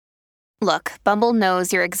Look, Bumble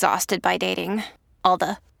knows you're exhausted by dating. All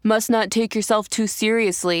the, must not take yourself too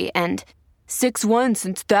seriously, and 6'1"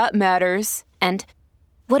 since that matters. And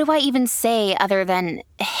what do I even say other than,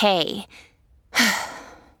 hey?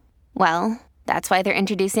 Well, that's why they're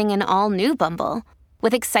introducing an all-new Bumble,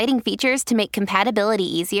 with exciting features to make compatibility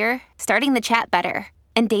easier, starting the chat better,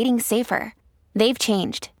 and dating safer. They've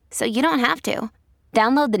changed, so you don't have to.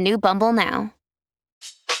 Download the new Bumble now.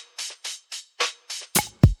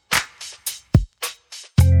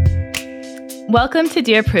 Welcome to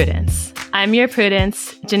Dear Prudence. I'm your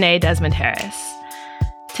Prudence, Janae Desmond Harris.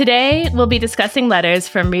 Today, we'll be discussing letters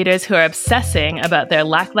from readers who are obsessing about their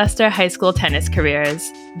lackluster high school tennis careers,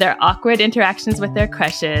 their awkward interactions with their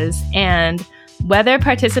crushes, and whether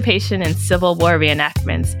participation in Civil War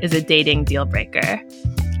reenactments is a dating deal breaker.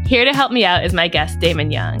 Here to help me out is my guest,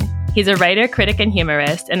 Damon Young. He's a writer, critic, and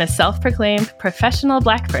humorist, and a self-proclaimed professional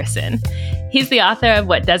Black person. He's the author of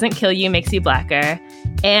What Doesn't Kill You Makes You Blacker,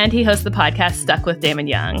 and he hosts the podcast Stuck with Damon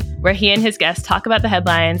Young, where he and his guests talk about the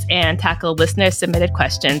headlines and tackle listener-submitted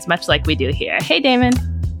questions, much like we do here. Hey, Damon.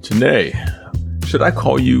 Janae, should I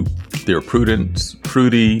call you Dear Prudence,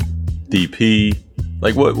 Prudy, DP?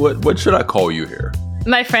 Like, what should I call you here?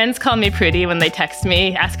 My friends call me Prudy when they text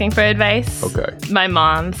me asking for advice. Okay. My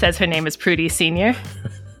mom says her name is Prudy Senior.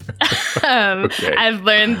 Okay. I've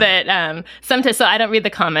learned that sometimes, so I don't read the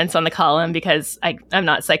comments on the column because I'm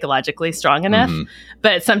not psychologically strong enough,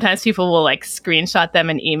 but sometimes people will like screenshot them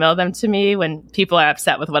and email them to me when people are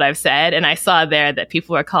upset with what I've said. And I saw there that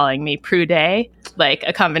people were calling me Prude, like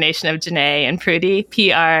a combination of Janae and Prudy,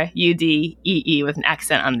 Prudee with an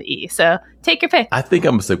accent on the E. So take your pick. I think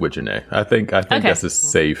I'm gonna stick with Janae. I think Okay. that's a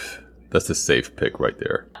safe pick right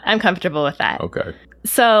there. I'm comfortable with that. Okay.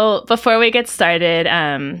 So before we get started,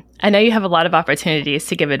 I know you have a lot of opportunities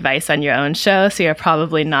to give advice on your own show, so you're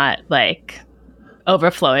probably not like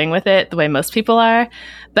overflowing with it the way most people are.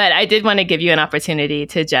 But I did want to give you an opportunity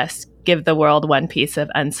to just give the world one piece of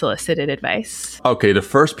unsolicited advice. Okay, the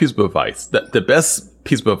first piece of advice, the best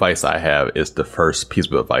piece of advice I have is the first piece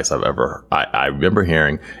of advice I remember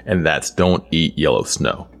hearing, and that's don't eat yellow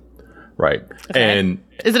snow, right? Okay. And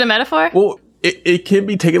is it a metaphor? well, it can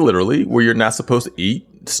be taken literally, where you're not supposed to eat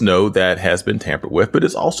snow that has been tampered with, but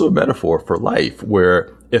it's also a metaphor for life,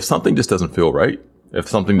 where if something just doesn't feel right, if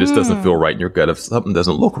something just doesn't feel right in your gut, if something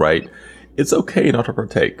doesn't look right, it's okay not to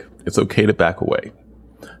partake. It's okay to back away.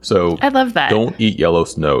 So I love that. Don't eat yellow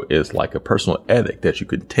snow is like a personal edict that you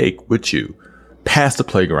can take with you past the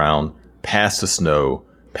playground, past the snow,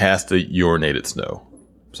 past the urinated snow.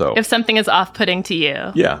 So if something is off-putting to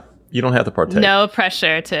you, yeah, you don't have to partake. no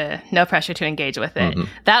pressure to engage with it.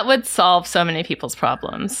 That would solve so many people's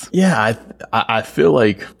problems. Yeah, I feel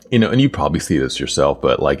like, and you probably see this yourself,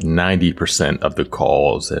 but like 90% of the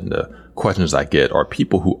calls and the questions I get are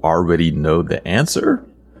people who already know the answer,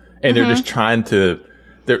 and they're just trying to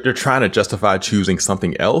justify choosing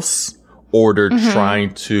something else, or they're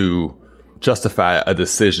trying to justify a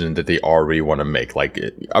decision that they already want to make, like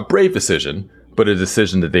a brave decision, but a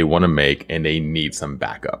decision that they want to make and they need some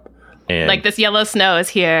backup. And like, this yellow snow is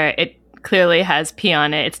here. It clearly has pee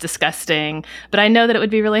on it. It's disgusting. But I know that it would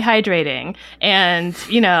be really hydrating. And,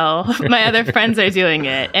 my other friends are doing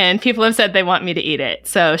it. And people have said they want me to eat it.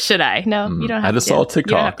 So should I? No, you don't have to. I just saw a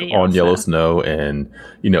TikTok on yellow snow, and,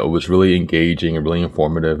 it was really engaging and really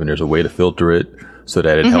informative. And there's a way to filter it so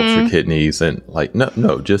that it helps your kidneys. And like,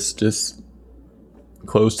 no, just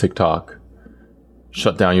close TikTok,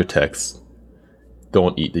 shut down your texts.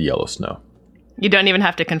 Don't eat the yellow snow. You don't even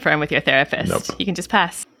have to confirm with your therapist. Nope. You can just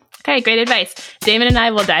pass. Okay, great advice. Damon and I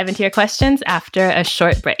will dive into your questions after a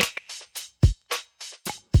short break.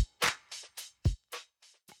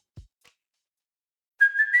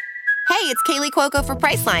 Hey, it's Kaylee Cuoco for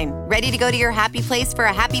Priceline. Ready to go to your happy place for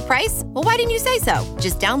a happy price? Well, why didn't you say so?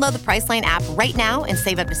 Just download the Priceline app right now and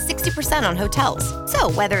save up to 60% on hotels.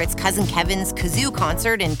 So whether it's Cousin Kevin's Kazoo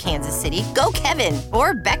Concert in Kansas City, go Kevin,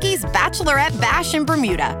 or Becky's Bachelorette Bash in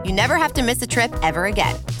Bermuda, you never have to miss a trip ever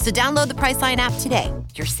again. So download the Priceline app today.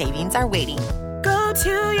 Your savings are waiting. Go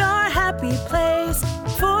to your happy place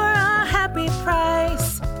for a happy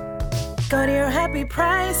price. Go to your happy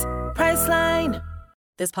price, Priceline.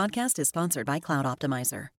 This podcast is sponsored by Cloud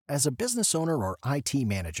Optimizer. As a business owner or IT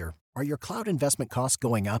manager, are your cloud investment costs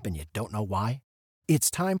going up and you don't know why?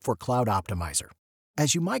 It's time for Cloud Optimizer.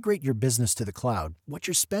 As you migrate your business to the cloud, what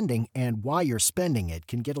you're spending and why you're spending it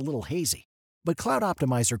can get a little hazy. But Cloud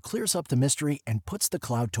Optimizer clears up the mystery and puts the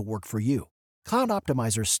cloud to work for you. Cloud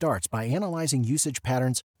Optimizer starts by analyzing usage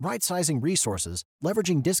patterns, right-sizing resources,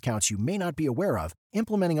 leveraging discounts you may not be aware of,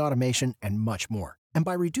 implementing automation, and much more. And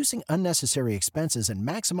by reducing unnecessary expenses and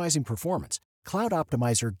maximizing performance, Cloud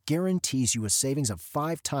Optimizer guarantees you a savings of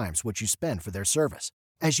 5 times what you spend for their service.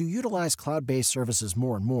 As you utilize cloud-based services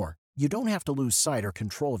more and more, you don't have to lose sight or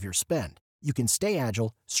control of your spend. You can stay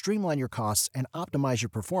agile, streamline your costs, and optimize your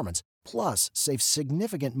performance, plus save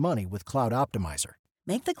significant money with Cloud Optimizer.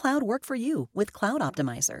 Make the cloud work for you with Cloud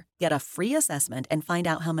Optimizer. Get a free assessment and find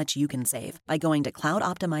out how much you can save by going to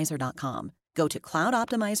cloudoptimizer.com. Go to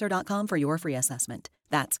cloudoptimizer.com for your free assessment.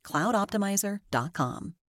 That's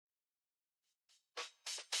cloudoptimizer.com.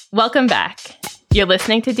 Welcome back. You're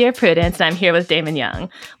listening to Dear Prudence, and I'm here with Damon Young.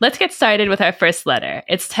 Let's get started with our first letter.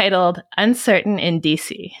 It's titled Uncertain in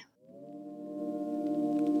DC.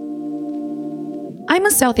 I'm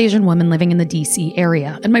a South Asian woman living in the DC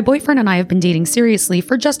area, and my boyfriend and I have been dating seriously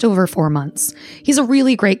for just over 4 months. He's a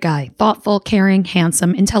really great guy, thoughtful, caring,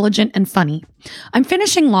 handsome, intelligent, and funny. I'm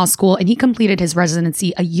finishing law school, and he completed his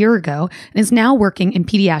residency a year ago and is now working in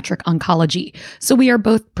pediatric oncology, so we are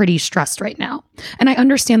both pretty stressed right now, and I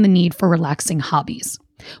understand the need for relaxing hobbies.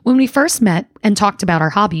 When we first met and talked about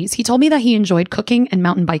our hobbies, he told me that he enjoyed cooking and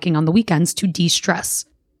mountain biking on the weekends to de-stress.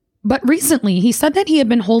 But recently, he said that he had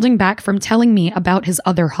been holding back from telling me about his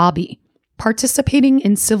other hobby, participating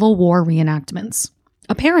in Civil War reenactments.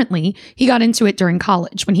 Apparently, he got into it during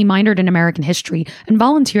college when he minored in American history and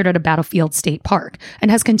volunteered at a battlefield state park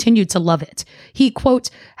and has continued to love it. He,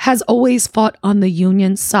 quote, has always fought on the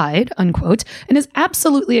Union side, unquote, and is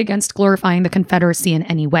absolutely against glorifying the Confederacy in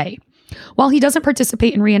any way. While he doesn't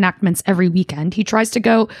participate in reenactments every weekend, he tries to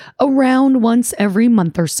go around once every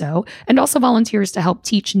month or so and also volunteers to help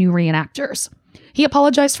teach new reenactors. He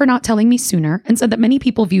apologized for not telling me sooner and said that many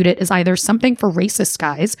people viewed it as either something for racist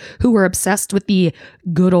guys who were obsessed with the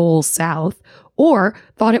good old South or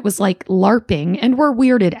thought it was like LARPing and were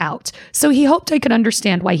weirded out. So he hoped I could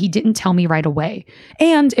understand why he didn't tell me right away.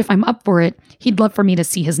 And if I'm up for it, he'd love for me to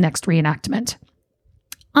see his next reenactment.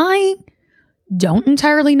 I don't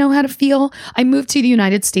entirely know how to feel. I moved to the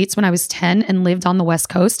United States when I was 10 and lived on the West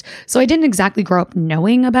Coast, so I didn't exactly grow up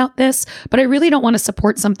knowing about this, but I really don't want to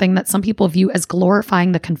support something that some people view as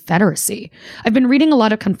glorifying the Confederacy. I've been reading a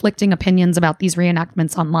lot of conflicting opinions about these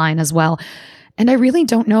reenactments online as well, and I really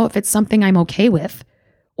don't know if it's something I'm okay with,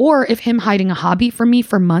 or if him hiding a hobby from me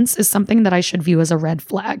for months is something that I should view as a red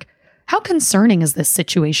flag. How concerning is this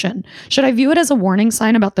situation? Should I view it as a warning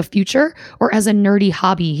sign about the future or as a nerdy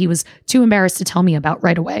hobby he was too embarrassed to tell me about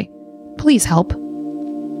right away? Please help.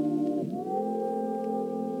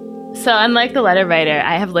 So unlike the letter writer,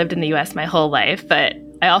 I have lived in the U.S. my whole life, but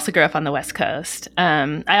I also grew up on the West Coast.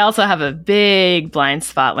 I also have a big blind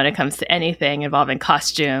spot when it comes to anything involving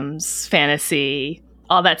costumes, fantasy,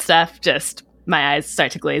 all that stuff. Just my eyes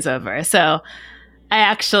start to glaze over. So I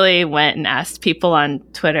actually went and asked people on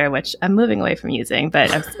Twitter, which I'm moving away from using, but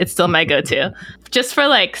it's still my go-to, just for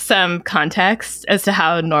like some context as to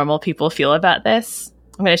how normal people feel about this.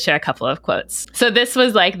 I'm going to share a couple of quotes. So this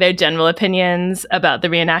was like their general opinions about the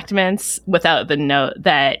reenactments without the note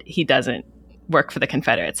that he doesn't work for the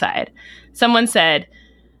Confederate side. Someone said,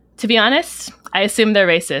 "To be honest, I assume they're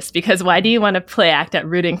racist because why do you want to play act at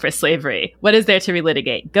rooting for slavery? What is there to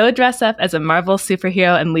relitigate? Go dress up as a Marvel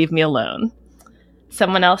superhero and leave me alone."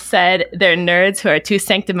 Someone else said, "They're nerds who are too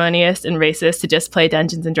sanctimonious and racist to just play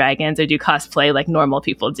Dungeons and Dragons or do cosplay like normal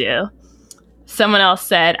people do." Someone else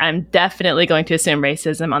said, "I'm definitely going to assume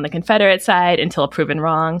racism on the Confederate side until proven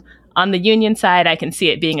wrong. On the Union side, I can see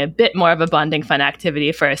it being a bit more of a bonding fun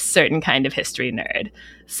activity for a certain kind of history nerd."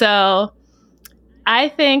 So I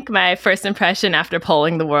think my first impression after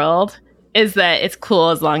polling the world is that it's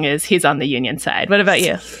cool as long as he's on the Union side. What about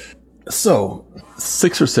you? So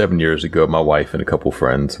 6 or 7 years ago, my wife and a couple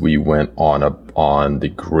friends, we went on the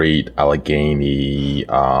Great Allegheny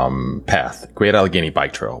path, Great Allegheny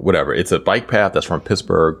Bike Trail, whatever. It's a bike path that's from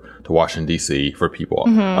Pittsburgh to Washington, D.C. for people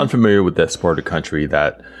unfamiliar with this part of the country.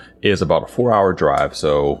 That is about a 4-hour drive.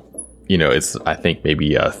 So, it's, I think,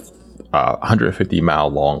 maybe a 150-mile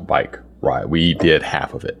long bike ride. We did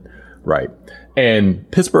half of it, right? And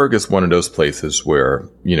Pittsburgh is one of those places where,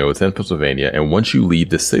 it's in Pennsylvania. And once you leave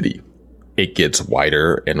the city, it gets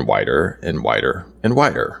wider and wider and wider and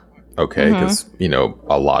wider. Okay. Because,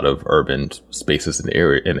 a lot of urban spaces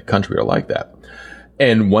in the country are like that.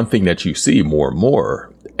 And one thing that you see more and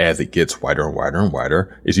more as it gets wider and wider and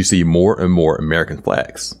wider is you see more and more American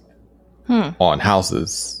flags on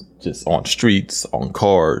houses, just on streets, on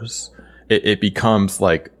cars. It becomes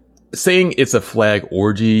like, saying it's a flag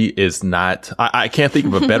orgy is not, I can't think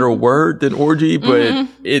of a better word than orgy, but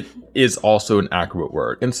it is also an accurate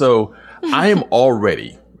word. And so I am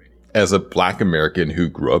already, as a Black American who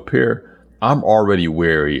grew up here, I'm already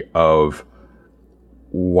wary of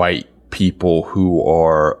white people who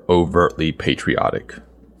are overtly patriotic.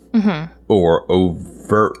 or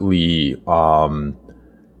overtly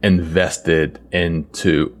invested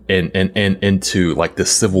into like the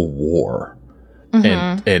Civil War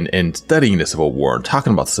and studying the Civil War and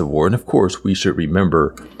talking about the Civil War. And of course, we should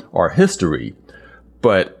remember our history.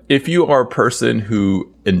 But if you are a person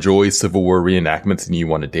who enjoys Civil War reenactments and you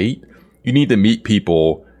want to date, you need to meet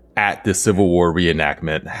people at the Civil War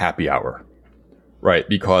reenactment happy hour, right?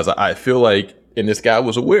 Because I feel like, and this guy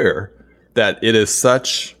was aware that it is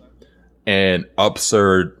such an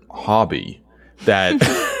absurd hobby that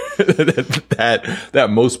that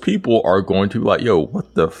most people are going to like, yo,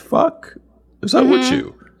 what the fuck is up with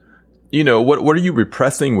you? You know, what are you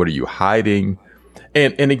repressing? What are you hiding?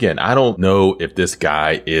 And again, I don't know if this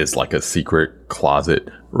guy is like a secret closet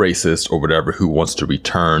racist or whatever who wants to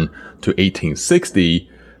return to 1860.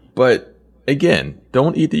 But again,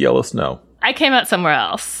 don't eat the yellow snow. I came out somewhere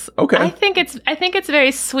else. Okay. I think it's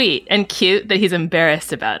very sweet and cute that he's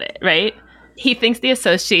embarrassed about it, right? He thinks the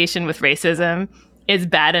association with racism is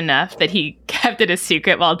bad enough that he kept it a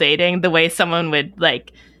secret while dating, the way someone would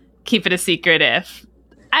like keep it a secret if,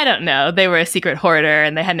 I don't know, they were a secret hoarder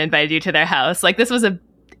and they hadn't invited you to their house. Like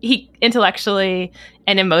he intellectually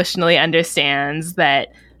and emotionally understands that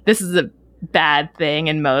this is a bad thing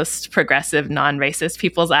in most progressive non-racist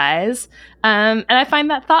people's eyes. And I find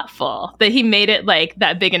that thoughtful that he made it like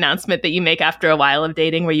that big announcement that you make after a while of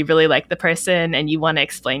dating where you really like the person and you want to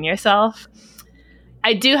explain yourself.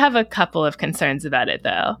 I do have a couple of concerns about it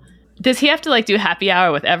though. Does he have to like do happy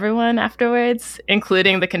hour with everyone afterwards,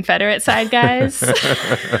 including the Confederate side guys?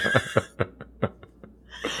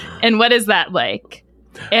 And what is that like?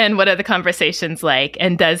 And what are the conversations like?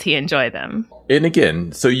 And does he enjoy them? And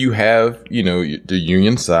again, so you have, you know, the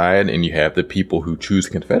Union side and you have the people who choose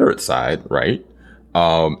Confederate side, right?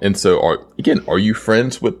 And so are you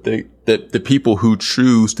friends with the people who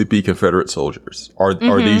choose to be Confederate soldiers? Are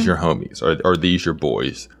these your homies? Are these your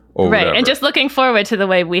boys? Or right. whatever? And just looking forward to the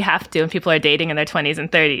way we have to when people are dating in their 20s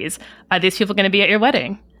and 30s. Are these people going to be at your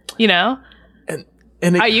wedding? You know?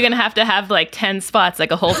 And are you going to have like 10 spots,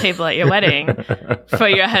 like a whole table at your wedding for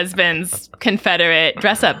your husband's Confederate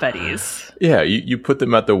dress-up buddies? Yeah, you put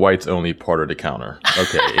them at the whites only part of the counter.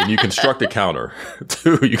 Okay, and you construct a counter,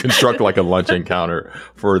 too. You construct like a luncheon counter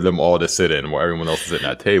for them all to sit in while everyone else is sitting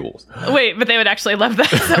at tables. Wait, but they would actually love that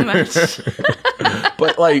so much.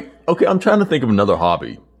 But like, okay, I'm trying to think of another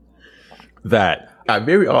hobby that I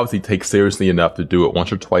very obviously take seriously enough to do it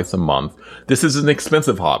once or twice a month. This is an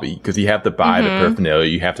expensive hobby because you have to buy the paraphernalia,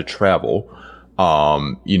 you have to travel.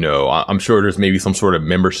 You know, I'm sure there's maybe some sort of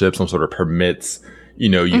membership, some sort of permits, you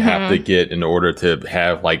know, you have to get in order to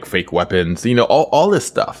have like fake weapons, you know, all this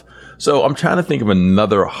stuff. So I'm trying to think of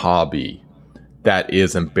another hobby that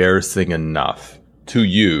is embarrassing enough to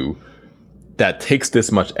you that takes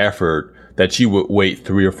this much effort that you would wait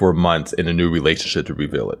 3 or 4 months in a new relationship to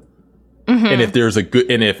reveal it. And if there's a good,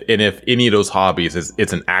 and if any of those hobbies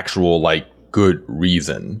it's an actual like good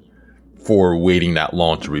reason for waiting that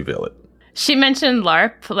long to reveal it. She mentioned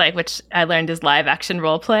LARP, like, which I learned is live action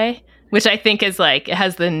role play, which I think is like, it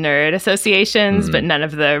has the nerd associations, but none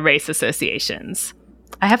of the race associations.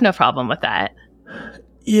 I have no problem with that.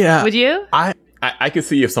 Yeah. Would you? I could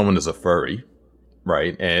see if someone is a furry.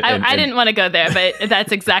 Right. And I didn't want to go there, but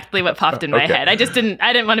that's exactly what popped in my head. I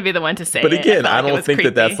didn't want to be the one to say it. But again, I don't think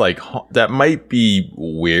creepy. that's like, that might be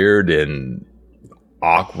weird and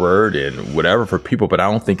awkward and whatever for people, but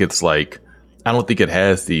I don't think it's like, I don't think it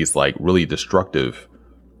has these like really destructive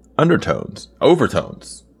overtones.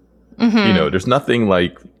 You know, there's nothing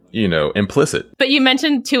like, you know, implicit. But you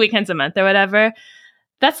mentioned 2 weekends a month or whatever.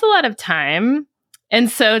 That's a lot of time. And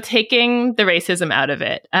so taking the racism out of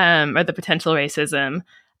it, or the potential racism,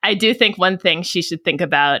 I do think one thing she should think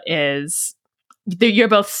about is you're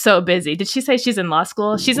both so busy. Did she say she's in law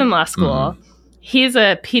school? She's in law school. He's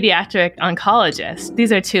a pediatric oncologist.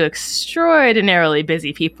 These are 2 extraordinarily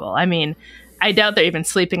busy people. I mean, I doubt they're even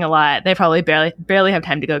sleeping a lot. They probably barely have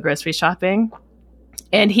time to go grocery shopping.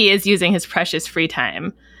 And he is using his precious free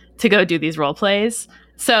time to go do these role plays.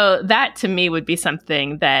 So that to me would be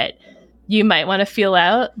something that you might want to feel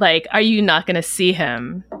out. Like, are you not going to see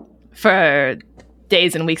him for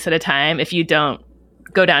days and weeks at a time if you don't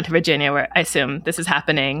go down to Virginia, where I assume this is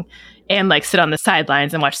happening, and like sit on the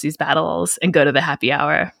sidelines and watch these battles and go to the happy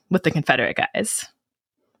hour with the Confederate guys?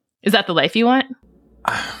 Is that the life you want?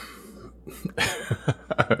 I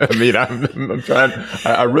mean, I'm trying.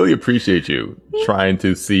 I really appreciate you trying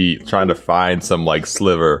to find some like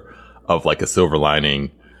sliver of like a silver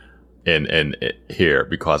lining in here,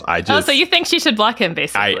 because I just. Oh, so you think she should block him,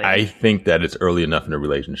 basically? I think that it's early enough in a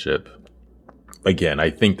relationship again, I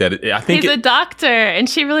think he's a doctor and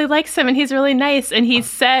she really likes him and he's really nice and he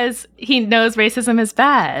says he knows racism is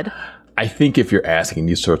bad. I think if you're asking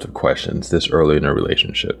these sorts of questions this early in a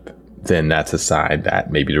relationship, then that's a sign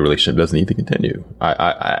that maybe the relationship doesn't need to continue.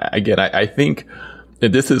 I think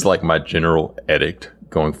that this is like my general edict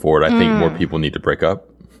going forward. I think more people need to break up.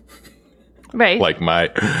 Right. Like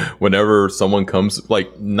whenever someone comes,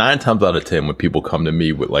 like 9 times out of 10, when people come to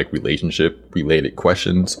me with like relationship related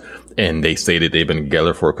questions and they say that they've been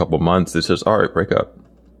together for a couple months, it's just, all right, break up.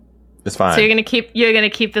 It's fine. So you're going to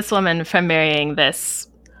keep this woman from marrying this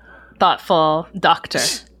thoughtful doctor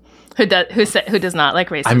who does not like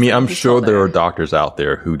racism. I mean, I'm sure there are doctors out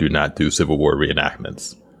there who do not do Civil War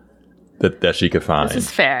reenactments that she could find.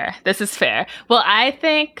 This is fair. Well, I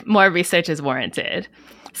think more research is warranted.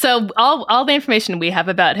 So all the information we have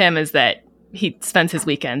about him is that he spends his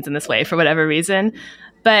weekends in this way for whatever reason.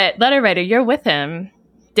 But letter writer, you're with him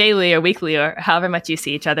daily or weekly or however much you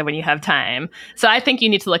see each other when you have time. So I think you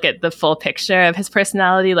need to look at the full picture of his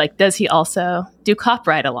personality. Like, does he also do cop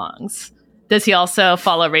ride-alongs? Does he also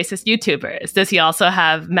follow racist YouTubers? Does he also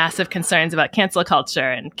have massive concerns about cancel culture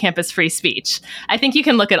and campus free speech? I think you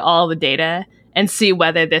can look at all the data and see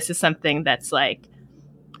whether this is something that's like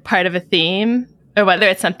part of a theme or whether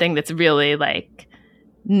it's something that's really like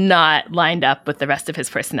not lined up with the rest of his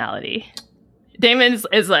personality. Damon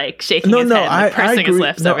is like shaking his head and pursing his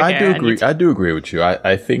lips over here. I do agree with you.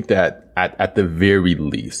 I think that at the very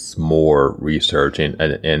least, more research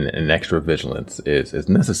and extra vigilance is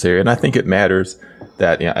necessary. And I think it matters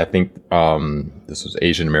that, I think this was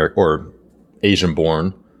Asian American or Asian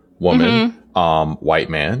born woman, white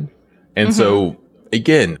man. And so,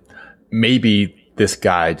 again, maybe this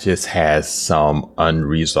guy just has some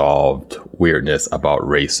unresolved weirdness about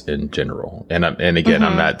race in general. And again,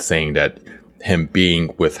 I'm not saying that him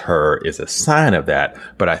being with her is a sign of that.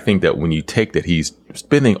 But I think that when you take that he's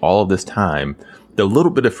spending all of this time, the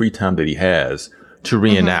little bit of free time that he has to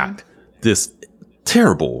reenact this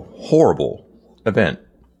terrible, horrible event,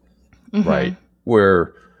 right?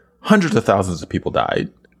 Where hundreds of thousands of people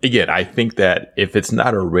died. Again, I think that if it's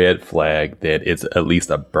not a red flag, then it's at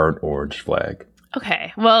least a burnt orange flag.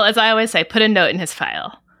 Okay. Well, as I always say, put a note in his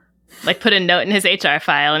file. Like, put a note in his HR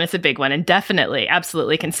file, and it's a big one. And definitely,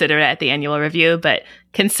 absolutely consider it at the annual review, but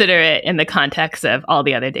consider it in the context of all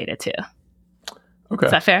the other data, too. Okay.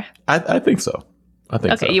 Is that fair? I think so.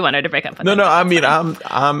 Okay, you want her to break up with No, him. I mean,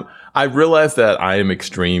 I realize that I am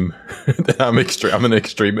extreme. That I'm an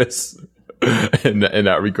extremist in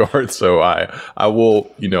that regard. So I will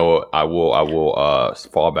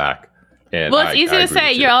fall back. And well, it's easy to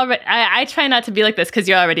say you're already. I try not to be like this because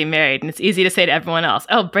you're already married, and it's easy to say to everyone else,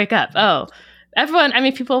 "Oh, break up." Oh, everyone. I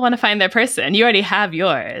mean, people want to find their person. You already have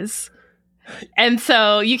yours, and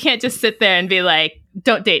so you can't just sit there and be like,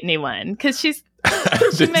 "Don't date anyone," because she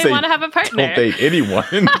may want to have a partner. Don't date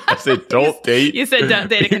anyone. I said, "Don't date." You said, "Don't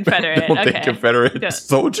date a Confederate." Don't date Confederate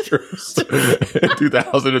soldiers in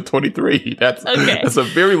 2023. That's a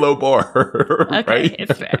very low bar. Okay, right?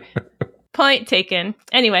 It's fair. Point taken.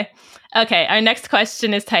 Anyway. Okay, our next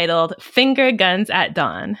question is titled, Finger Guns at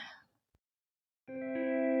Dawn.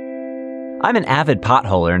 I'm an avid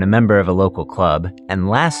potholer and a member of a local club, and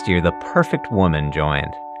last year the perfect woman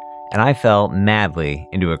joined, and I fell madly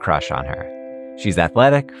into a crush on her. She's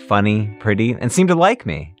athletic, funny, pretty, and seemed to like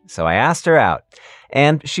me, so I asked her out,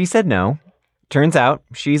 and she said no. Turns out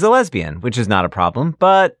she's a lesbian, which is not a problem,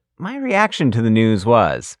 but my reaction to the news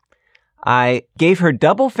was, I gave her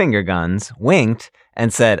double finger guns, winked,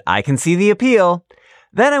 and said, I can see the appeal.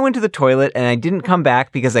 Then I went to the toilet and I didn't come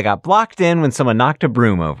back because I got blocked in when someone knocked a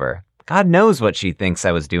broom over. God knows what she thinks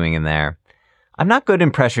I was doing in there. I'm not good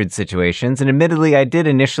in pressured situations, and admittedly I did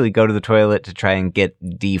initially go to the toilet to try and get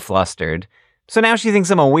deflustered. So now she thinks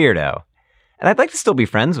I'm a weirdo. And I'd like to still be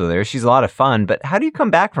friends with her. She's a lot of fun, but how do you come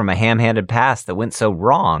back from a ham-handed past that went so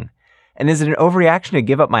wrong? And is it an overreaction to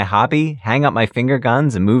give up my hobby, hang up my finger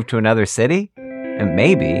guns, and move to another city? And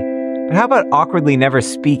maybe. But how about awkwardly never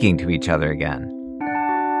speaking to each other again?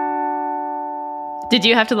 Did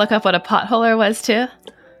you have to look up what a potholer was too?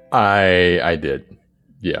 I did.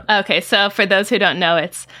 Yeah. Okay, so for those who don't know,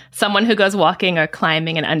 it's someone who goes walking or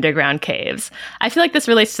climbing in underground caves. I feel like this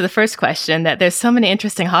relates to the first question, that there's so many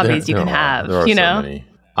interesting hobbies you can have. There are you know? so many.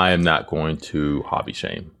 I am not going to hobby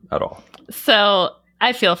shame at all. So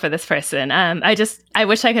I feel for this person. I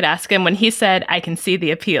wish I could ask him when he said, I can see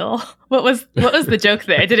the appeal. What was the joke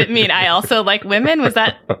there? Did it mean I also like women? Was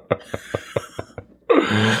that...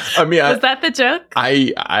 I mean, was that the joke?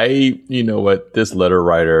 You know what? This letter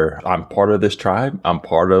writer, I'm part of this tribe. I'm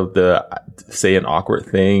part of the say an awkward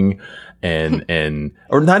thing and,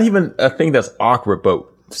 or not even a thing that's awkward, but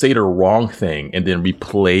say the wrong thing and then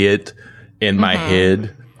replay it in my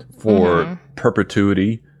head for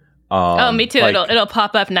perpetuity. Me too. Like, It'll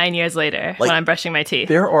pop up 9 years later when I'm brushing my teeth.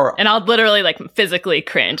 And I'll literally like physically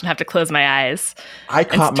cringe and have to close my eyes. I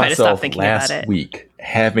caught myself last week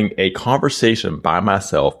having a conversation by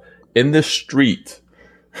myself in the street,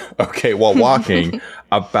 while walking,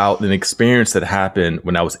 about an experience that happened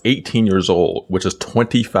when I was 18 years old, which is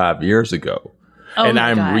 25 years ago. And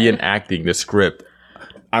I'm reenacting the script.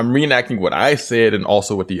 I'm reenacting what I said and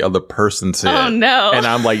also what the other person said. Oh, no. And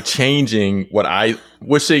I'm like changing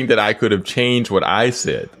wishing that I could have changed what I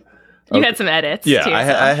said. You had some edits. Yeah, to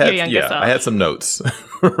I had some notes.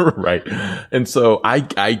 Right. And so I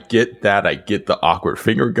get that. I get the awkward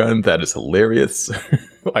finger gun. That is hilarious.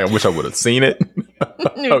 I wish I would have seen it.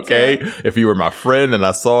 Okay. If you were my friend and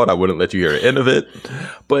I saw it, I wouldn't let you hear the end of it.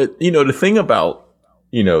 But, the thing about,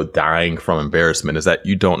 dying from embarrassment is that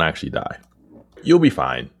you don't actually die. You'll be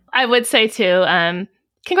fine. I would say too,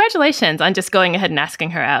 congratulations on just going ahead and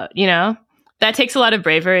asking her out. That takes a lot of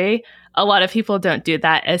bravery. A lot of people don't do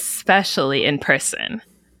that, especially in person.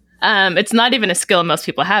 It's not even a skill most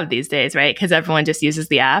people have these days, right? Because everyone just uses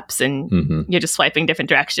the apps and you're just swiping different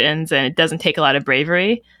directions and it doesn't take a lot of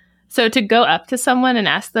bravery. So to go up to someone and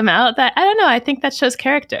ask them out, I don't know, I think that shows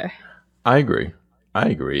character. I agree.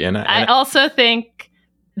 And I also think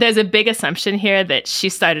there's a big assumption here that she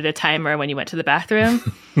started a timer when you went to the bathroom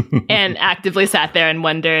and actively sat there and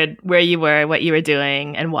wondered where you were, what you were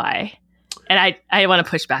doing, and why. And I want to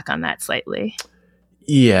push back on that slightly.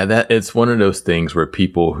 Yeah, it's one of those things where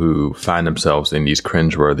people who find themselves in these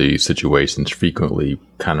cringeworthy situations frequently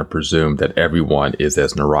kind of presume that everyone is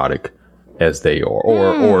as neurotic as they are,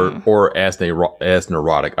 or as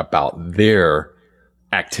neurotic about their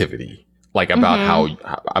activity, like about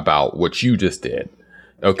about what you just did.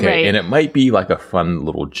 Okay, right. And it might be like a fun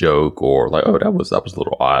little joke or like, oh, that was a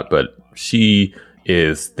little odd, but she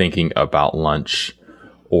is thinking about lunch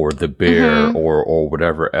or the bear or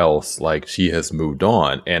whatever else. Like, she has moved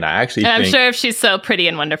on. And I actually think, I'm sure if she's so pretty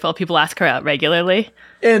and wonderful, people ask her out regularly.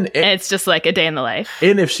 And it's just like a day in the life.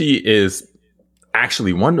 And if she is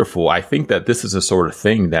actually wonderful, I think that this is a sort of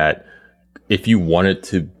thing that if you wanted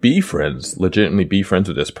to be friends, legitimately be friends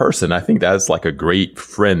with this person, I think that's like a great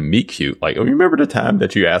friend meet cute. Like, oh, you remember the time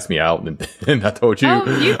that you asked me out and I told you,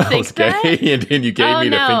 you I was gay and then you gave me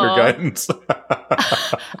the finger guns?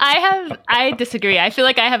 I disagree. I feel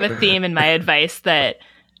like I have a theme in my advice that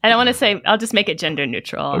I don't want to say, I'll just make it gender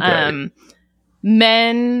neutral. Okay.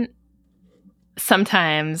 Men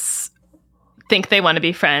sometimes think they want to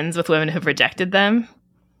be friends with women who've rejected them,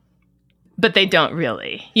 but they don't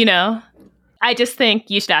really, I just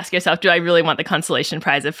think you should ask yourself, do I really want the consolation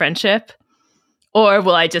prize of friendship? Or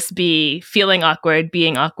will I just be feeling awkward,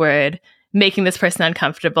 being awkward, making this person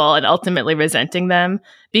uncomfortable, and ultimately resenting them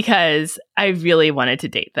because I really wanted to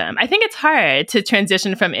date them? I think it's hard to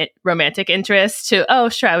transition from romantic interest to, oh,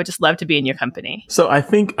 sure, I would just love to be in your company. So I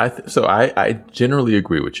think, I generally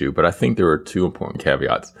agree with you, but I think there are two important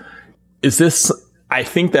caveats. I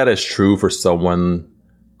think that is true for someone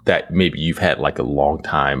that maybe you've had like a long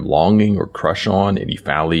time longing or crush on, and you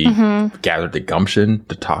finally gathered the gumption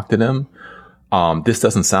to talk to them. This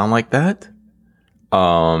doesn't sound like that.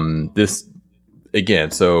 So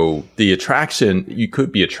the attraction, you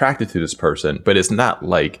could be attracted to this person, but it's not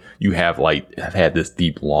like you have had this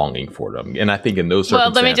deep longing for them. And I think in those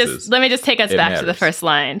circumstances, let me just take us back to the first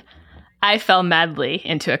line. I fell madly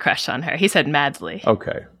into a crush on her. He said madly.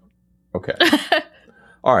 Okay.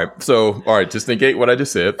 All right. Just negate what I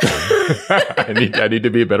just said. I need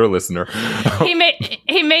to be a better listener. He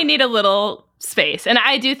may need a little space. And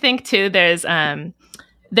I do think too, there's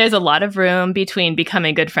a lot of room between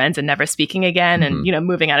becoming good friends and never speaking again and,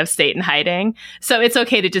 moving out of state and hiding. So it's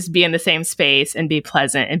okay to just be in the same space and be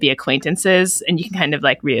pleasant and be acquaintances, and you can kind of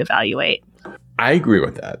like reevaluate. I agree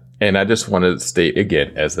with that. And I just want to state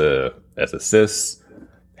again, as a cis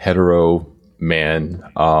hetero man,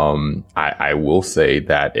 I will say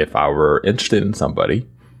that if I were interested in somebody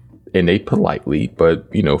and they politely but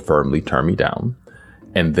firmly turned me down,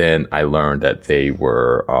 and then I learned that they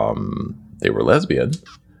were lesbian,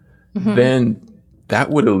 then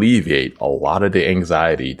that would alleviate a lot of the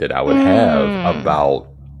anxiety that I would have about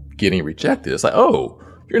getting rejected. It's like, oh,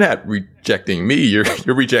 you're not rejecting me, you're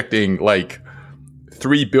rejecting like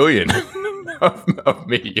 3 billion of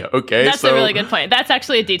me. Okay, that's a really good point. That's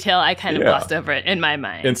actually a detail I kind of glossed over it in my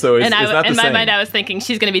mind. And so, in my mind, I was thinking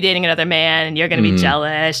she's going to be dating another man, and you're going to be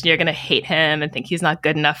jealous, and you're going to hate him, and think he's not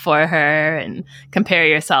good enough for her, and compare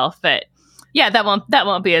yourself. But Yeah, that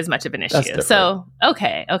won't be as much of an issue. So,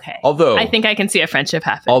 okay. Although I think I can see a friendship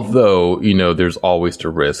happening. Although, there's always the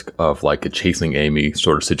risk of like a Chasing Amy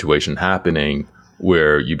sort of situation happening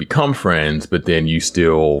where you become friends, but then you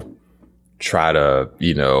still try to,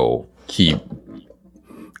 keep,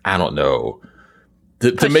 I don't know,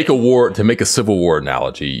 to make a Civil War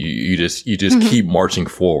analogy, you just keep marching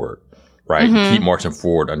forward, right? You keep marching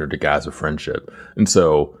forward under the guise of friendship. And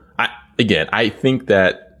so I think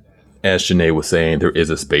that, as Janae was saying, there is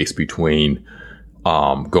a space between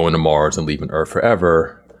going to Mars and leaving Earth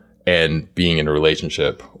forever and being in a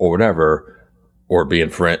relationship or whatever, or being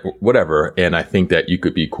friend, whatever. And I think that you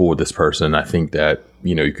could be cool with this person. I think that,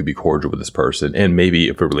 you could be cordial with this person. And maybe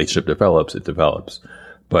if a relationship develops, it develops.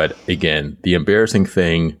 But again, the embarrassing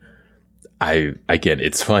thing,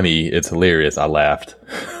 it's funny, it's hilarious. I laughed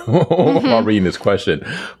while reading this question,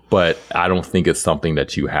 but I don't think it's something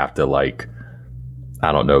that you have to like,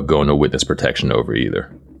 I don't know, go into witness protection over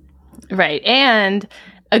either. Right. And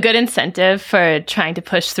a good incentive for trying to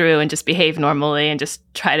push through and just behave normally and just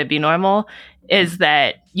try to be normal is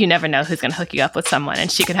that you never know who's going to hook you up with someone. And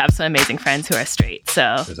she could have some amazing friends who are straight.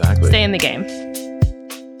 So Stay in the game.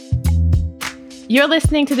 You're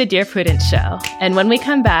listening to the Dear Prudence Show. And when we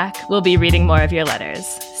come back, we'll be reading more of your letters.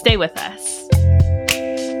 Stay with us.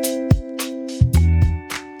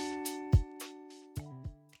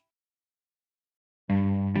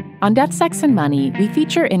 On Death, Sex, and Money, we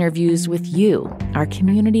feature interviews with you, our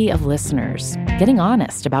community of listeners, getting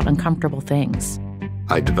honest about uncomfortable things.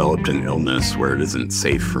 I developed an illness where it isn't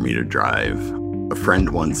safe for me to drive. A friend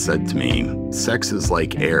once said to me, "Sex is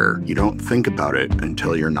like air. You don't think about it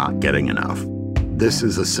until you're not getting enough." This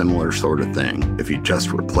is a similar sort of thing if you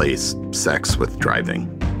just replace sex with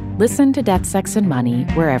driving. Listen to Death, Sex, and Money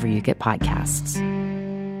wherever you get podcasts.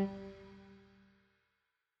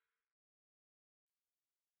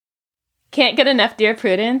 Can't get enough Dear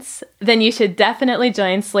Prudence? Then you should definitely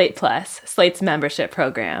join Slate Plus, Slate's membership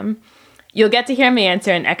program. You'll get to hear me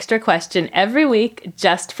answer an extra question every week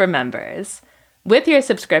just for members. With your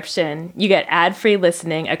subscription, you get ad-free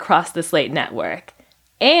listening across the Slate network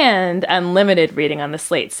and unlimited reading on the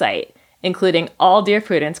Slate site, including all Dear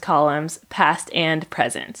Prudence columns, past and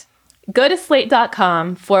present. Go to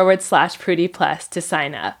slate.com/Prudie Plus to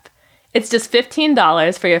sign up. It's just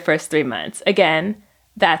 $15 for your first 3 months. Again,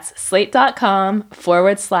 that's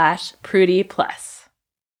slate.com/Prudie Plus.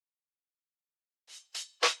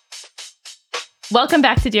 Welcome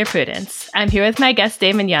back to Dear Prudence. I'm here with my guest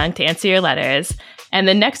Damon Young to answer your letters, and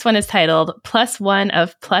the next one is titled Plus One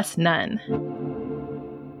of Plus None.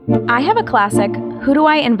 I have a classic, who do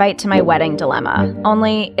I invite to my wedding dilemma,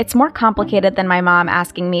 only it's more complicated than my mom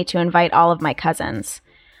asking me to invite all of my cousins.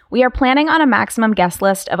 We are planning on a maximum guest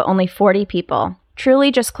list of only 40 people,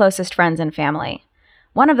 truly just closest friends and family.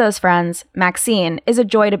 One of those friends, Maxine, is a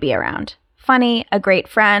joy to be around. Funny, a great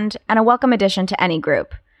friend, and a welcome addition to any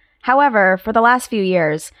group. However, for the last few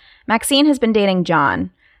years, Maxine has been dating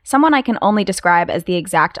John, someone I can only describe as the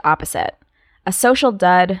exact opposite. A social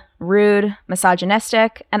dud, rude,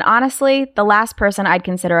 misogynistic, and honestly, the last person I'd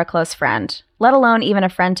consider a close friend, let alone even a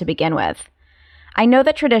friend to begin with. I know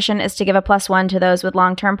that tradition is to give a +1 to those with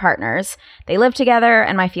long-term partners. They live together,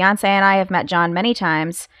 and my fiancé and I have met John many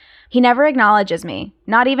times. He never acknowledges me,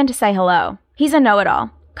 not even to say hello. He's a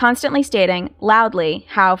know-it-all, constantly stating, loudly,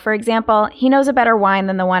 how, for example, he knows a better wine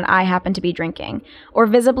than the one I happen to be drinking, or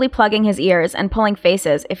visibly plugging his ears and pulling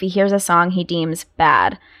faces if he hears a song he deems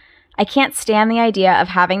bad. I can't stand the idea of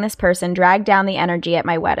having this person drag down the energy at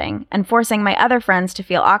my wedding and forcing my other friends to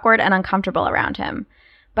feel awkward and uncomfortable around him.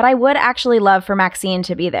 But I would actually love for Maxine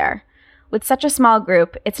to be there. With such a small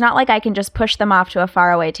group, it's not like I can just push them off to a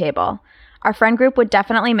faraway table. Our friend group would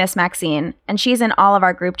definitely miss Maxine, and she's in all of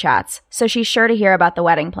our group chats, so she's sure to hear about the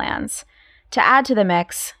wedding plans. To add to the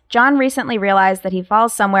mix, John recently realized that he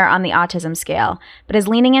falls somewhere on the autism scale, but is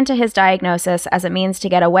leaning into his diagnosis as a means to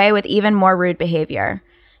get away with even more rude behavior.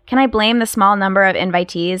 Can I blame the small number of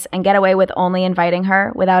invitees and get away with only inviting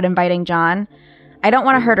her without inviting John? I don't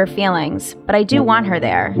want to hurt her feelings, but I do want her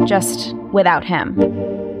there, just without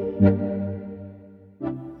him.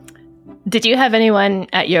 Did you have anyone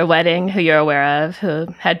at your wedding who you're aware of who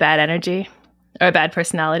had bad energy or a bad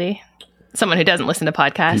personality? Someone who doesn't listen to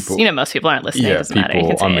podcasts? Most people aren't listening. Yeah, it doesn't matter. You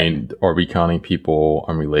can say are we counting people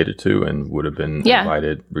I'm related to and would have been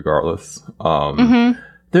invited regardless? All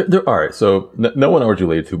right, so no one I was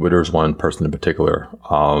related to, but there's one person in particular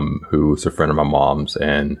who's a friend of my mom's,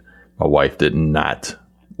 and my wife did not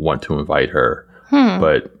want to invite her,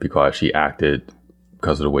 but because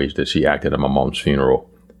of the way that she acted at my mom's funeral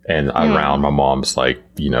and around my mom's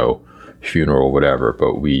funeral or whatever.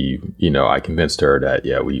 But I convinced her that,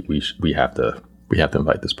 yeah, we have to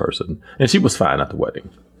invite this person. And she was fine at the wedding.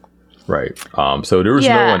 Right. So there was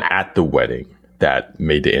no one at the wedding that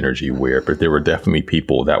made the energy weird, but there were definitely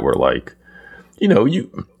people that were like,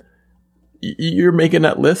 you're making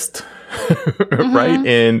that list, right?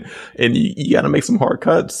 And you got to make some hard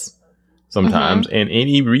cuts sometimes. And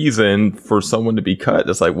any reason for someone to be cut,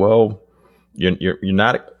 it's like, well, you're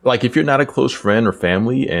not, like, if you're not a close friend or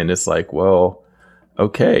family, and it's like, well,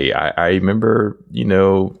 okay, I remember,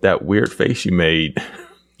 that weird face you made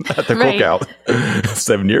at the cookout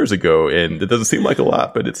 7 years ago, and it doesn't seem like a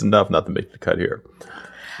lot, but it's enough not to make the cut here.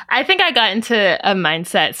 I think I got into a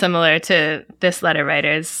mindset similar to this letter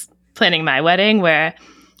writer's planning my wedding, where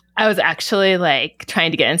I was actually like trying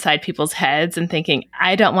to get inside people's heads and thinking,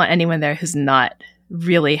 I don't want anyone there who's not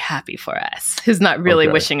really happy for us, who's not really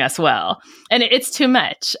wishing us well. And it's too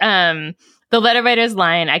much. The letter writer's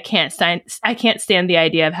line, I can't stand the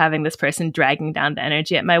idea of having this person dragging down the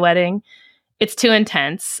energy at my wedding. It's too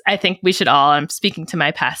intense. I think we should all, I'm speaking to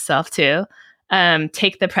my past self too,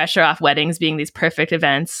 take the pressure off weddings being these perfect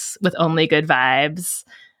events with only good vibes.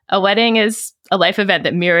 A wedding is a life event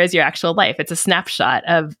that mirrors your actual life. It's a snapshot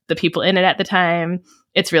of the people in it at the time.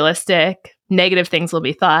 It's realistic. Negative things will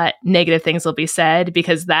be thought. Negative things will be said,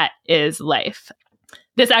 because that is life.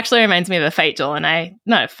 This actually reminds me of a fight Joel and I,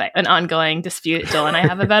 not a fight, an ongoing dispute Joel and I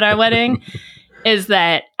have about our wedding. Is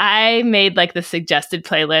that I made like the suggested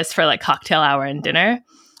playlist for like cocktail hour and dinner.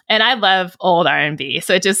 And I love old R&B.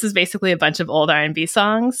 So it just is basically a bunch of old R&B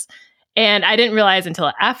songs. And I didn't realize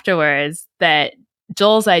until afterwards that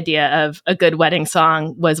Joel's idea of a good wedding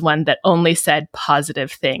song was one that only said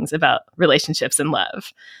positive things about relationships and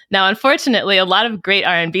love. Now, unfortunately, a lot of great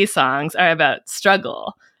R&B songs are about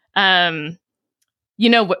struggle. Where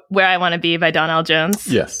I Want to Be by Donell Jones?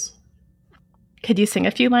 Yes. Could you sing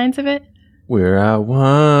a few lines of it? Where I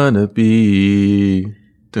wanna be.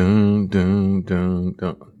 Dun, dun, dun,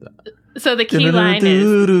 dun. So the key line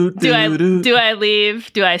is, do I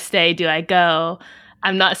leave? Do I stay? Do I go?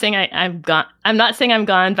 I'm not saying I'm gone. I'm not saying I'm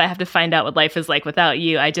gone, but I have to find out what life is like without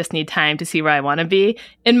you. I just need time to see where I want to be.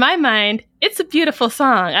 In my mind, it's a beautiful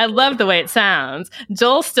song. I love the way it sounds.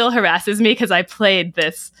 Joel still harasses me because I played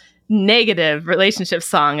this negative relationship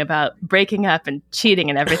song about breaking up and cheating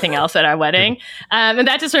and everything else at our wedding. And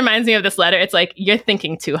that just reminds me of this letter. It's like, you're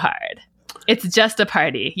thinking too hard. It's just a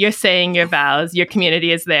party. You're saying your vows. Your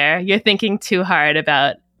community is there. You're thinking too hard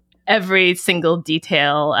about every single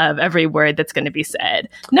detail of every word that's going to be said.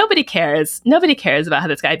 Nobody cares. Nobody cares about how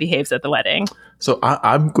this guy behaves at the wedding. So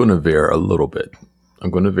I'm going to veer a little bit.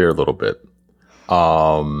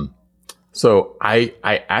 So I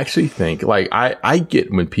actually think, like, I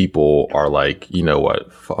get when people are like, you know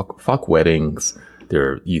what, fuck weddings.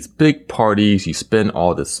 There are these big parties. You spend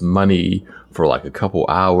all this money for like a couple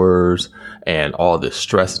hours and all this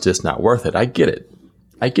stress is just not worth it. I get it.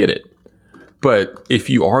 But if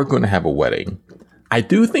you are going to have a wedding, I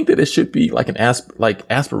do think that it should be like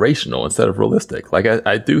aspirational instead of realistic. Like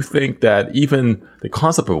I do think that even the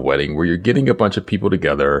concept of a wedding where you're getting a bunch of people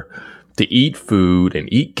together to eat food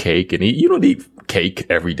and eat cake and you don't eat cake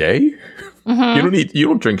every day. Mm-hmm. You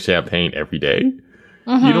don't drink champagne every day.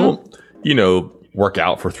 Mm-hmm. You don't, work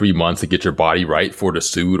out for 3 months to get your body right for the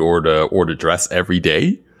suit or the dress every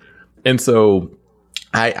day. And so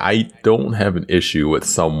I don't have an issue with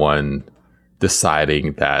someone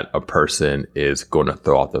deciding that a person is going to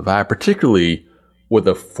throw off the vibe, particularly with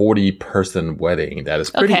a 40-person wedding that is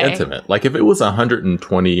pretty intimate. Like if it was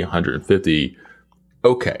 120, 150,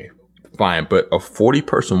 okay, fine. But a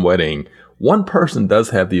 40-person wedding, one person does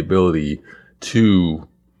have the ability to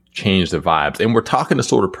change the vibes. And we're talking the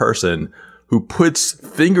sort of person who puts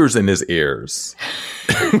fingers in his ears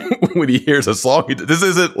when he hears a song. This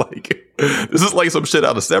is like some shit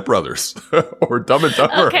out of Step Brothers or Dumb and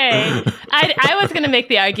Dumber. Okay. I was going to make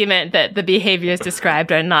the argument that the behaviors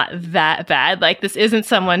described are not that bad. Like this isn't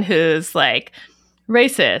someone who's like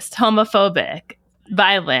racist, homophobic,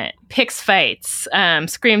 violent, picks fights,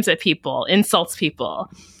 screams at people, insults people.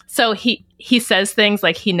 So he says things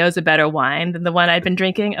like he knows a better wine than the one I'd been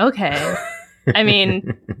drinking. Okay. I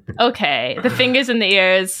mean, okay. The fingers in the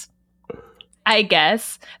ears, I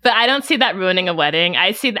guess. But I don't see that ruining a wedding.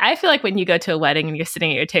 I feel like when you go to a wedding and you're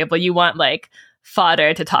sitting at your table, you want like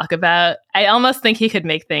fodder to talk about. I almost think he could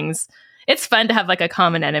make things. It's fun to have like a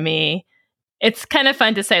common enemy. It's kind of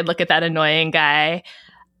fun to say, look at that annoying guy.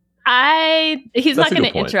 He's not going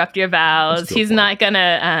to interrupt your vows. He's not going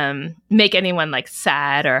to make anyone like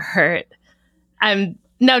sad or hurt.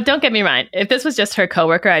 No, don't get me wrong. If this was just her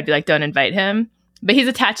coworker, I'd be like, don't invite him. But he's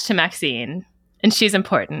attached to Maxine, and she's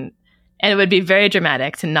important. And it would be very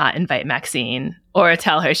dramatic to not invite Maxine or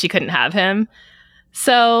tell her she couldn't have him.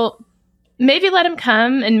 So maybe let him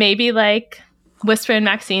come and maybe like whisper in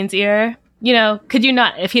Maxine's ear. You know, could you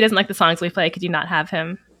not, if he doesn't like the songs we play, could you not have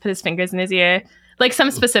him put his fingers in his ear? Like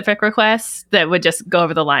some specific requests that would just go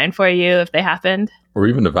over the line for you if they happened. Or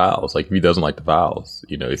even the vows. Like if he doesn't like the vows,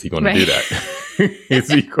 you know, is he going to do that?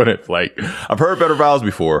 Is he going to like, I've heard better vows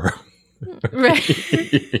before. Right.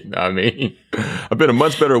 You know what I mean? I've been to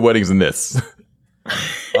much better weddings than this.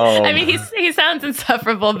 I mean, he sounds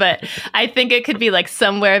insufferable, but I think it could be like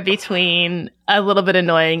somewhere between a little bit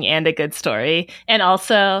annoying and a good story. And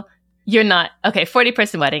also, you're not, okay,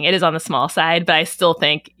 40-person wedding, it is on the small side, but I still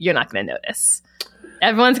think you're not going to notice.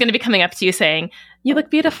 Everyone's going to be coming up to you saying, you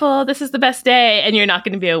look beautiful, this is the best day, and you're not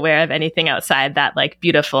going to be aware of anything outside that like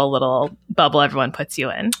beautiful little bubble everyone puts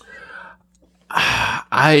you in.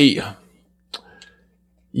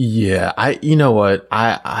 You know what?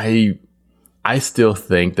 I still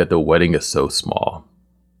think that the wedding is so small.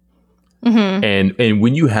 Mm-hmm. And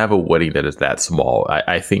when you have a wedding that is that small,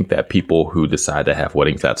 I think that people who decide to have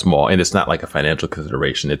weddings that small, and it's not like a financial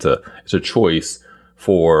consideration, it's a choice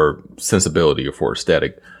for sensibility or for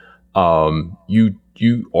aesthetic.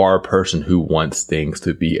 You are a person who wants things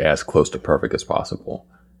to be as close to perfect as possible.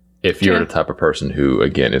 If you're the type of person who,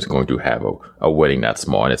 again, is going to have a wedding that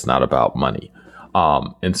small and it's not about money.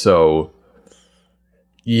 And so,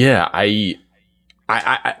 yeah, I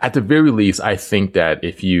at the very least, I think that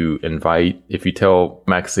if you tell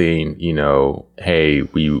Maxine, you know, hey,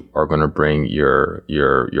 we are going to bring your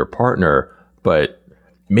partner, but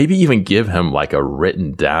maybe even give him like a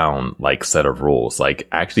written down like set of rules, like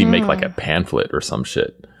actually make like a pamphlet or some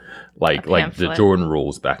shit. Like the Jordan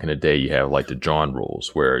rules back in the day, you have like the John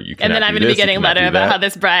rules where you can. And then I'm going to be getting a letter about how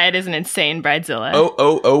this bride is an insane bridezilla.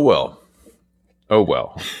 Oh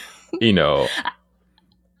well. You know.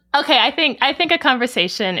 Okay, I think a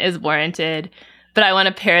conversation is warranted, but I want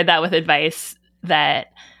to pair that with advice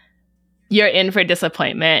that you're in for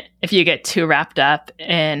disappointment if you get too wrapped up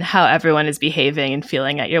in how everyone is behaving and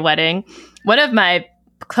feeling at your wedding. One of my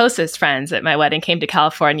closest friends at my wedding came to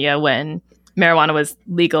California when marijuana was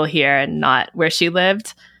legal here and not where she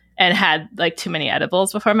lived, and had like too many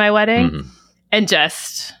edibles before my wedding, and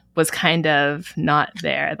just was kind of not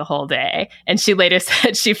there the whole day. And she later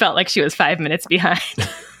said she felt like she was 5 minutes behind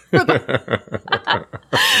for the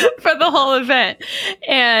whole event.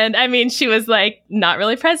 And I mean, she was like not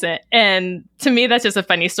really present. And to me, that's just a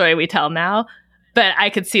funny story we tell now. But I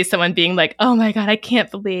could see someone being like, oh my God, I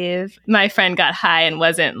can't believe my friend got high and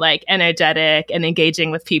wasn't like energetic and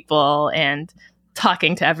engaging with people and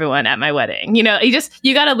talking to everyone at my wedding. You know,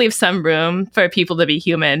 you got to leave some room for people to be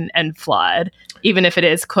human and flawed, even if it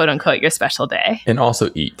is quote unquote your special day. And also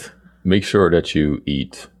eat. Make sure that you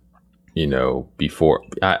eat, you know, before.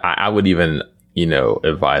 I would even, you know,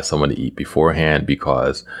 advise someone to eat beforehand,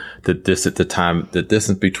 because the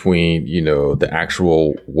distance between, you know, the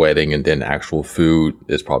actual wedding and then the actual food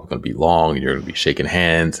is probably going to be long. You're going to be shaking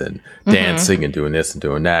hands and dancing and doing this and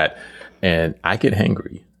doing that. And I get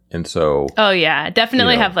hangry. And so, oh yeah,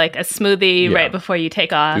 definitely have like a smoothie right before you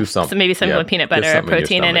take off. Do something. So maybe something with peanut butter or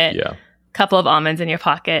protein in it. Yeah. Couple of almonds in your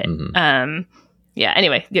pocket.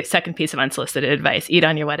 Anyway, your second piece of unsolicited advice: eat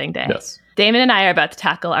on your wedding day. Yes. Damon and I are about to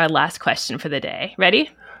tackle our last question for the day. Ready?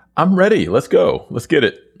 I'm ready. Let's go. Let's get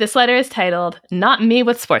it. This letter is titled, Not Me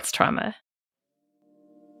with Sports Trauma.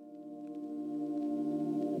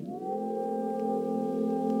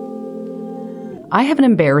 I have an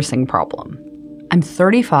embarrassing problem. I'm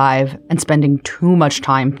 35 and spending too much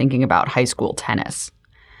time thinking about high school tennis.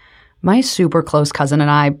 My super close cousin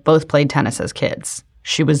and I both played tennis as kids.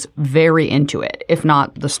 She was very into it, if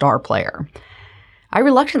not the star player. I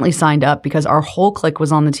reluctantly signed up because our whole clique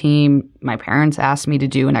was on the team, my parents asked me to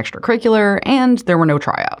do an extracurricular, and there were no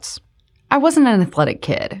tryouts. I wasn't an athletic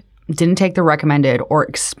kid, didn't take the recommended or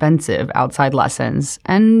expensive outside lessons,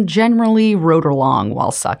 and generally rode along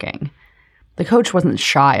while sucking. The coach wasn't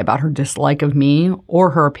shy about her dislike of me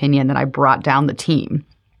or her opinion that I brought down the team,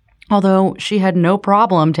 although she had no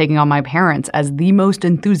problem taking on my parents as the most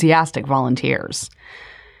enthusiastic volunteers.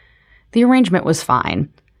 The arrangement was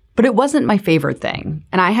fine, but it wasn't my favorite thing,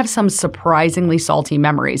 and I have some surprisingly salty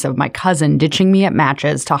memories of my cousin ditching me at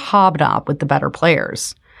matches to hobnob with the better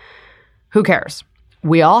players. Who cares?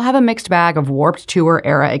 We all have a mixed bag of Warped Tour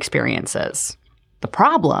era experiences. The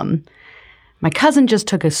problem? My cousin just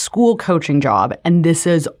took a school coaching job, and this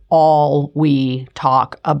is all we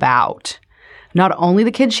talk about. Not only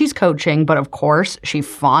the kids she's coaching, but of course, she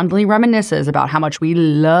fondly reminisces about how much we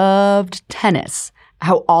loved tennis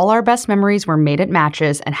how all our best memories were made at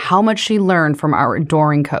matches, and how much she learned from our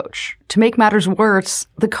adoring coach. To make matters worse,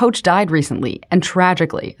 the coach died recently, and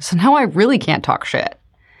tragically, so now I really can't talk shit.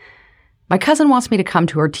 My cousin wants me to come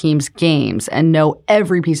to her team's games and know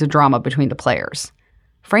every piece of drama between the players.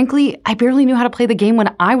 Frankly, I barely knew how to play the game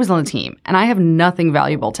when I was on the team, and I have nothing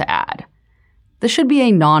valuable to add. This should be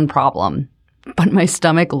a non-problem, but my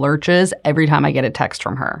stomach lurches every time I get a text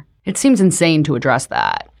from her. It seems insane to address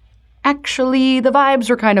that. Actually, the vibes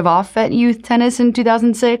were kind of off at youth tennis in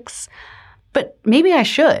 2006, but maybe I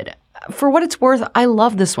should. For what it's worth, I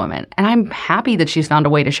love this woman, and I'm happy that she's found a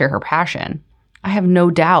way to share her passion. I have no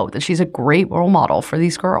doubt that she's a great role model for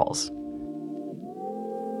these girls.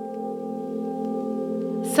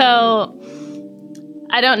 So,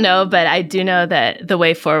 I don't know, but I do know that the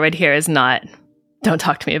way forward here is not, don't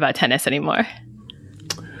talk to me about tennis anymore.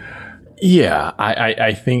 Yeah,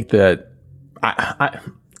 I think that I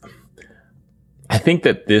think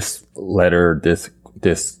that this letter, this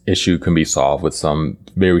issue can be solved with some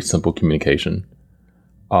very simple communication,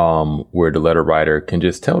 where the letter writer can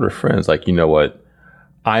just tell their friends, like, you know what,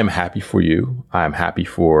 I'm happy for you. I'm happy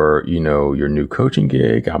for, your new coaching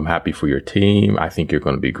gig. I'm happy for your team. I think you're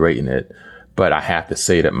going to be great in it. But I have to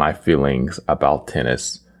say that my feelings about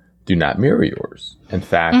tennis do not mirror yours. In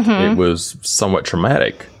fact, it was somewhat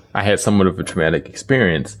traumatic. I had somewhat of a traumatic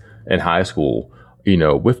experience in high school,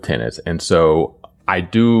 with tennis. And so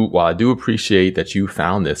while I do appreciate that you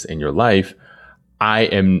found this in your life,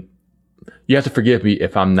 you have to forgive me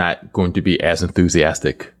if I'm not going to be as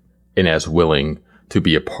enthusiastic and as willing to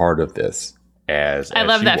be a part of this as I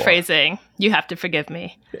love that are. Phrasing. You have to forgive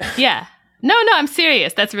me. Yeah. No, I'm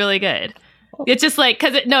serious. That's really good. It's just like,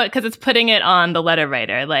 because it's putting it on the letter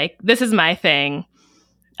writer. Like, this is my thing.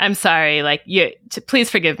 I'm sorry. Like, please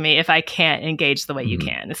forgive me if I can't engage the way you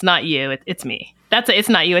can. It's not you. It's me. It's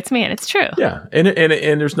not you. It's me, and it's true. Yeah, and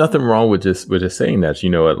there's nothing wrong with just saying that.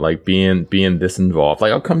 Like being this involved.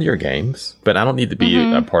 Like, I'll come to your games, but I don't need to be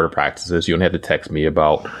a part of practices. You don't have to text me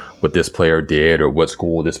about what this player did or what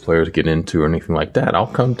school this player is getting into or anything like that. I'll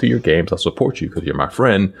come to your games. I'll support you because you're my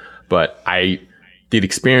friend. But the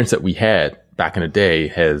experience that we had back in the day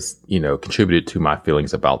has contributed to my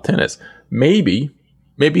feelings about tennis. Maybe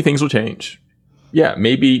things will change. Yeah,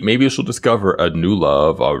 maybe she'll discover a new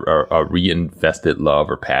love or a reinvested love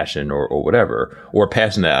or passion or whatever, or a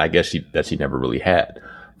passion that I guess she never really had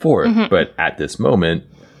for it. But at this moment,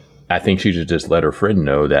 I think she should just let her friend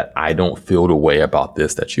know that I don't feel the way about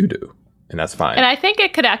this that you do. And that's fine. And I think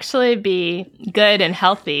it could actually be good and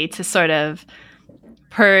healthy to sort of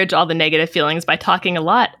purge all the negative feelings by talking a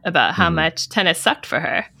lot about how much tennis sucked for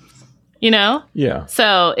her. Yeah.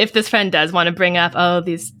 So if this friend does want to bring up,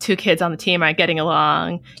 these two kids on the team aren't getting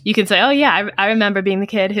along, you can say, oh, yeah, I remember being the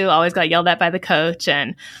kid who always got yelled at by the coach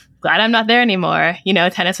and glad I'm not there anymore.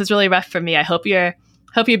 Tennis was really rough for me. I hope you're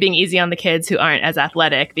being easy on the kids who aren't as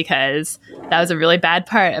athletic because that was a really bad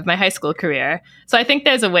part of my high school career. So I think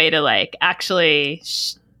there's a way to actually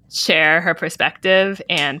share her perspective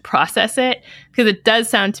and process it, because it does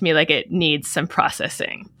sound to me like it needs some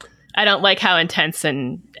processing. I don't like how intense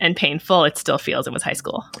and painful it still feels. It was high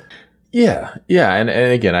school. Yeah. And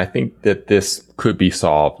again, I think that this could be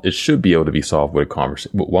solved. It should be able to be solved with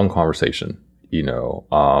one conversation,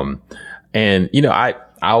 and,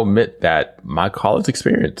 I'll admit that my college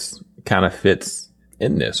experience kind of fits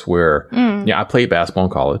in this where, I played basketball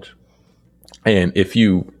in college. And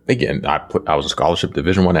I was a scholarship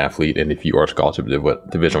Division I athlete. And if you are a scholarship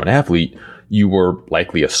Division I athlete, you were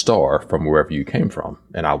likely a star from wherever you came from.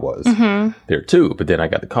 And I was there too. But then I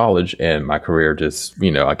got to college and my career just,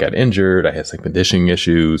 I got injured. I had some conditioning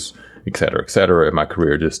issues, et cetera, et cetera. And my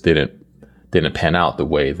career just didn't pan out the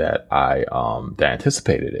way that I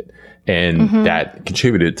anticipated it. And that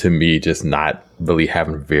contributed to me just not really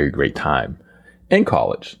having a very great time in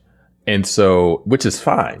college. And so, which is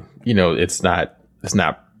fine. It's not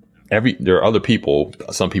there are other people,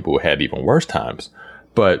 some people who had even worse times.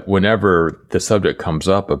 But whenever the subject comes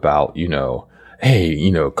up about,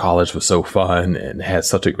 hey, college was so fun and had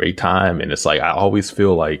such a great time. And it's like, I always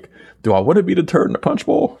feel like, do I want to be the turd in the punch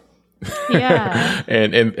bowl? Yeah.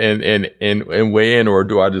 and weigh in, or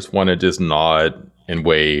do I just want to just nod and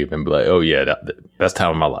wave and be like, oh yeah, best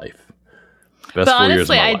time of my life. But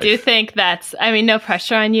honestly, I do think no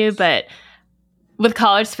pressure on you, but with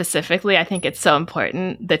college specifically, I think it's so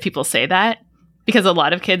important that people say that, because a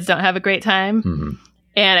lot of kids don't have a great time.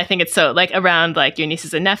 And I think it's so around your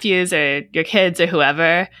nieces and nephews or your kids or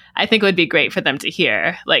whoever, I think it would be great for them to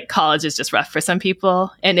hear college is just rough for some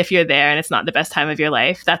people. And if you're there and it's not the best time of your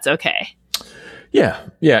life, that's okay. Yeah.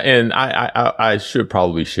 And I should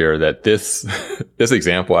probably share that this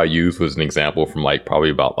example I used was an example from probably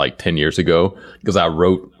about 10 years ago, because I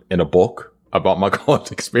wrote in a book about my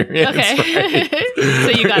college experience. Okay. Right? So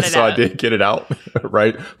you got it out. So I did get it out.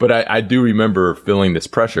 Right. But I do remember feeling this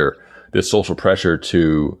pressure, this social pressure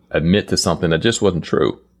to admit to something that just wasn't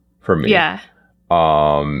true for me. Yeah.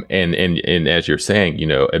 And as you're saying,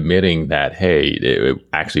 admitting that, hey, it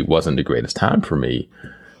actually wasn't the greatest time for me,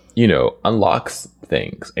 unlocks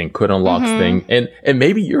things and could unlock things. And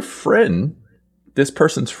maybe your friend, this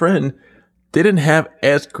person's friend, didn't have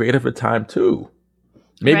as great of a time too.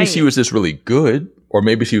 Maybe she was just really good, or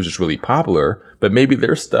maybe she was just really popular, but maybe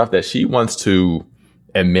there's stuff that she wants to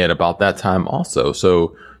admit about that time also.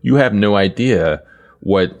 So you have no idea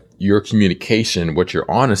what your communication, what your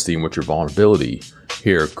honesty, and what your vulnerability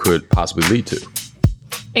here could possibly lead to.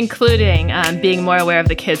 Including being more aware of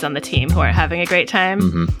the kids on the team who aren't having a great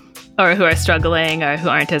time, or who are struggling, or who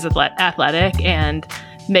aren't as athletic, and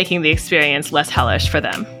making the experience less hellish for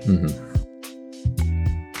them.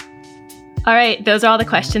 All right, those are all the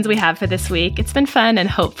questions we have for this week. It's been fun and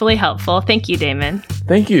hopefully helpful. Thank you, Damon.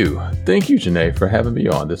 Thank you, Janae, for having me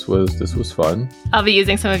on. This was fun. I'll be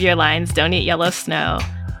using some of your lines. Don't eat yellow snow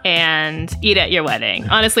and eat at your wedding.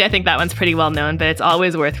 Honestly, I think that one's pretty well known, but it's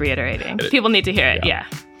always worth reiterating. People need to hear it. Yeah.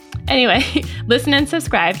 Anyway, listen and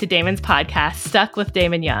subscribe to Damon's podcast, Stuck with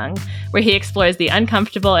Damon Young, where he explores the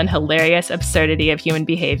uncomfortable and hilarious absurdity of human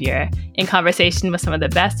behavior in conversation with some of the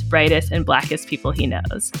best, brightest, and blackest people he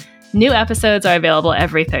knows. New episodes are available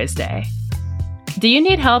every Thursday. Do you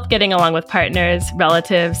need help getting along with partners,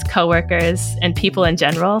 relatives, coworkers, and people in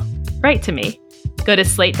general? Write to me. Go to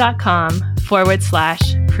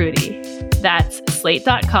slate.com/Prudy. That's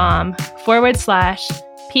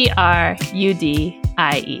slate.com/PRUDIE.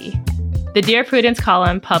 The Dear Prudence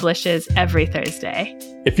column publishes every Thursday.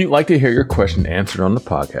 If you'd like to hear your question answered on the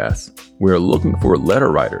podcast, we are looking for letter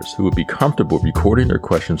writers who would be comfortable recording their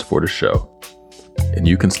questions for the show. And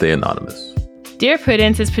you can stay anonymous. Dear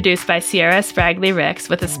Prudence is produced by Sierra Spragley Ricks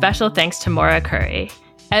with a special thanks to Maura Curry.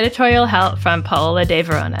 Editorial help from Paola De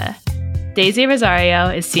Verona. Daisy Rosario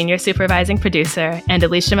is senior supervising producer, and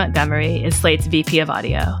Alicia Montgomery is Slate's VP of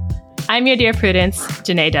audio. I'm your Dear Prudence,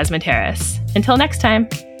 Janae Desmond Harris. Until next time.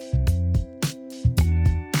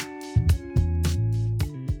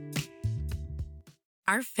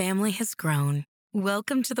 Our family has grown.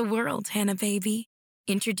 Welcome to the world, Hannah baby.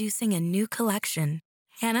 Introducing a new collection,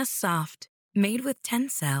 Hannah Soft, made with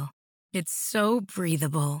Tencel. It's so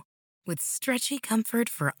breathable, with stretchy comfort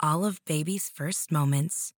for all of baby's first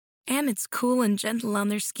moments. And it's cool and gentle on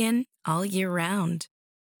their skin all year round.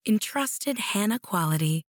 Entrusted Hannah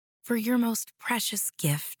quality for your most precious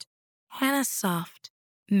gift. Hannah Soft,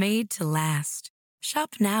 made to last.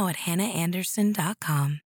 Shop now at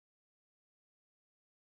hannahanderson.com.